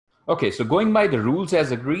Okay, so going by the rules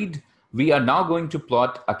as agreed, we are now going to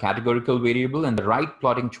plot a categorical variable, and the right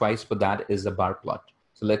plotting choice for that is a bar plot.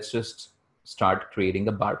 So let's just start creating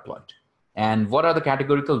a bar plot. And what are the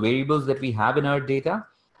categorical variables that we have in our data?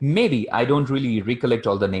 Maybe I don't really recollect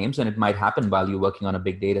all the names, and it might happen while you're working on a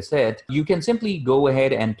big data set. You can simply go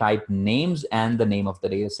ahead and type names and the name of the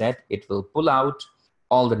data set. It will pull out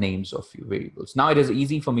all the names of your variables. Now it is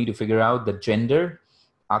easy for me to figure out the gender,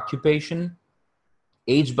 occupation,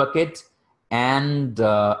 age bucket, and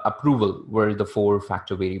approval were the 4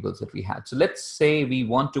 factor variables that we had. So let's say we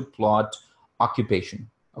want to plot occupation.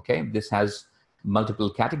 Okay, this has multiple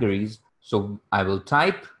categories. So I will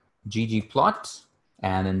type ggplot,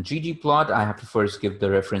 and in ggplot, I have to first give the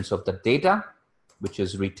reference of the data, which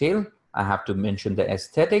is retail. I have to mention the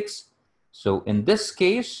aesthetics. So in this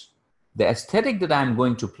case, the aesthetic that I'm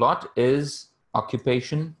going to plot is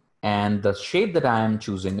occupation, and the shape that I am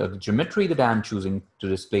choosing, or the geometry that I'm choosing to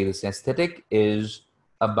display this aesthetic, is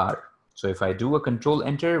a bar. So if I do a control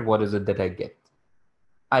enter, what is it that I get?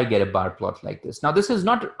 I get a bar plot like this. Now, this is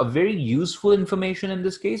not a very useful information in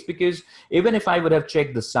this case, because even if I would have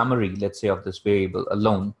checked the summary, let's say, of this variable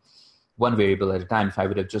alone, one variable at a time, if I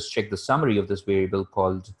would have just checked the summary of this variable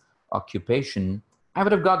called occupation, I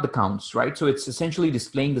would have got the counts, right? So it's essentially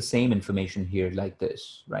displaying the same information here like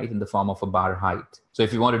this, right, in the form of a bar height. So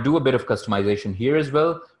if you want to do a bit of customization here as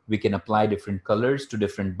well, we can apply different colors to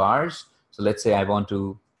different bars. So let's say I want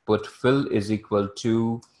to put fill is equal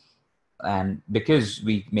to, and because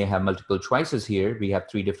we may have multiple choices here, we have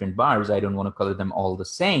 3 different bars. I don't want to color them all the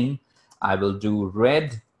same. I will do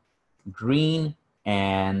red, green,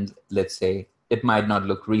 and let's say it might not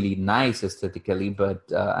look really nice aesthetically, but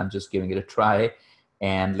I'm just giving it a try.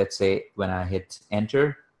 And let's say when I hit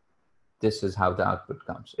enter, this is how the output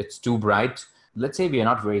comes. It's too bright. Let's say we are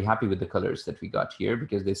not very happy with the colors that we got here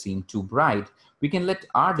because they seem too bright. We can let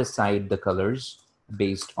R decide the colors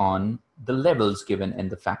based on the levels given in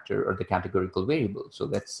the factor or the categorical variable. So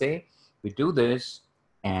let's say we do this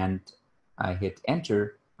and I hit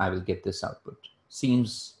enter, I will get this output.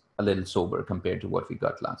 Seems a little sober compared to what we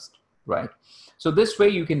got last, right? So this way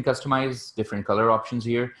you can customize different color options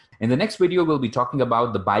here. In the next video, we'll be talking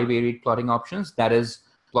about the bivariate plotting options, that is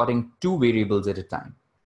plotting 2 variables at a time.